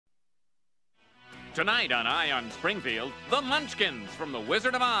Tonight on Eye on Springfield, the Munchkins from The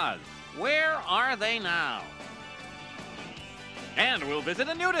Wizard of Oz. Where are they now? And we'll visit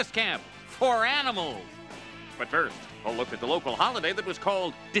a nudist camp for animals. But first, a look at the local holiday that was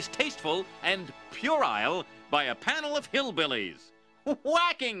called distasteful and puerile by a panel of hillbillies.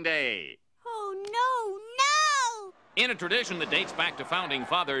 Whacking Day. Oh, no, no! In a tradition that dates back to founding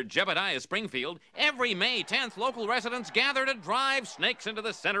Father Jebediah Springfield, every May 10th, local residents gather to drive snakes into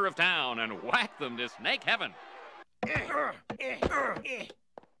the center of town and whack them to snake heaven.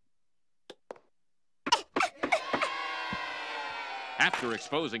 After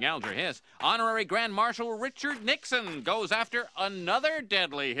exposing Alger Hiss, Honorary Grand Marshal Richard Nixon goes after another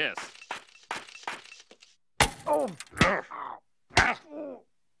deadly hiss.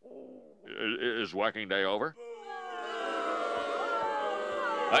 Is Whacking Day over?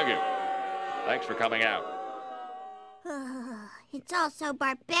 Thank you. Thanks for coming out. It's all so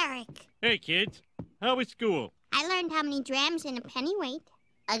barbaric. Hey, kids. How was school? I learned how many drams in a pennyweight.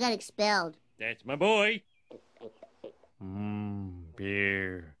 I got expelled. That's my boy.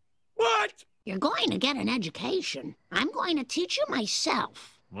 Beer. What? You're going to get an education. I'm going to teach you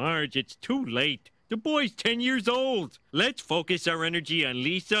myself. Marge, it's too late. The boy's 10 years old. Let's focus our energy on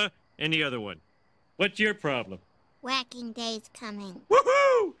Lisa and the other one. What's your problem? Whacking Day's coming.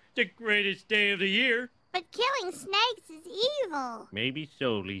 Woohoo! The greatest day of the year. But killing snakes is evil. Maybe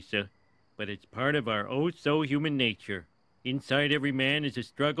so, Lisa. But it's part of our oh-so-human nature. Inside every man is a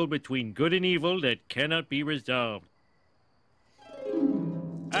struggle between good and evil that cannot be resolved.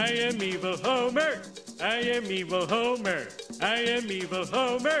 I am evil Homer. I am evil Homer. I am evil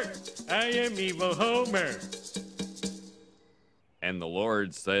Homer. I am evil Homer. And the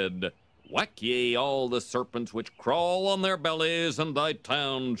Lord said, Whack ye all the serpents which crawl on their bellies, and thy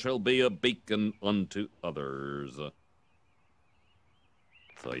town shall be a beacon unto others.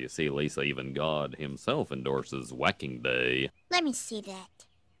 So you see, Lisa, even God himself endorses Whacking Day. Let me see that.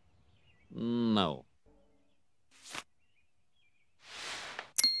 No.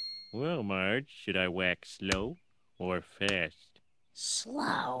 Well, Marge, should I whack slow or fast?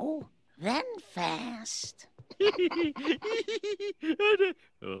 Slow, then fast.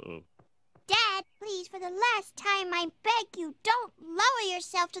 Uh-oh. Dad, please, for the last time, I beg you, don't lower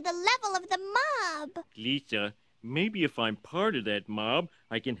yourself to the level of the mob. Lisa, maybe if I'm part of that mob,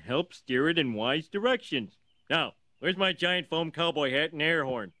 I can help steer it in wise directions. Now, where's my giant foam cowboy hat and air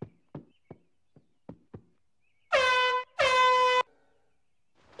horn?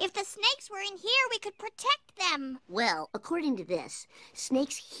 If the snakes were in here, we could protect them. Well, according to this,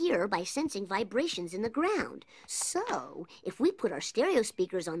 snakes hear by sensing vibrations in the ground. So, if we put our stereo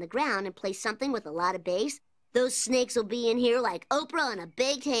speakers on the ground and play something with a lot of bass, those snakes will be in here like Oprah on a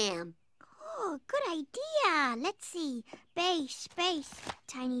baked ham. Oh, good idea. Let's see. Bass,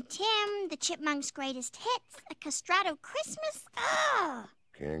 Tiny Tim, the Chipmunks' greatest hits, a Castrato Christmas. Oh!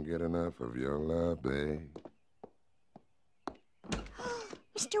 Can't get enough of your love, babe.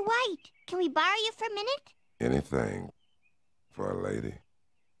 Mr. White, can we borrow you for a minute? Anything for a lady.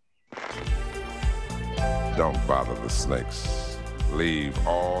 Don't bother the snakes. Leave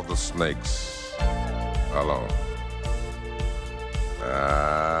all the snakes alone.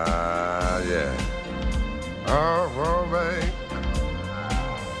 Yeah. Oh, babe.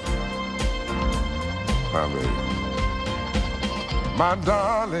 My baby. My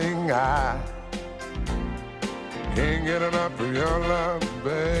darling, I can't get enough of your love,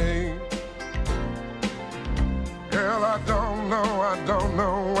 babe. Girl, I don't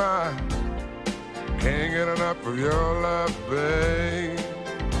know why. Can't get enough of your love, babe.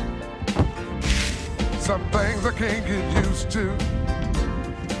 Some things I can't get used to,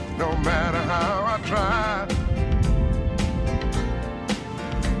 no matter how I try.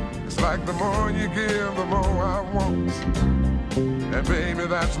 It's like the more you give, the more I want. And baby,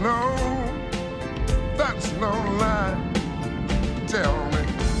 that's no lie. Tell me,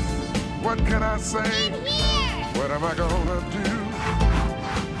 what can I say? In here! What am I gonna do?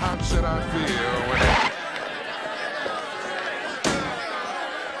 How should I feel when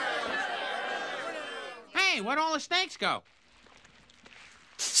Hey, where'd all the snakes go?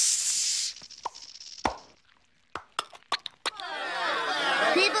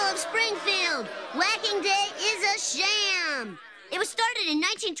 People of Springfield, Whacking Day is a sham. It was started in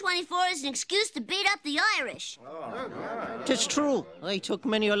 1924 as an excuse to beat up the Irish. 'Tis true, I took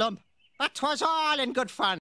many a lump, but 'twas all in good fun.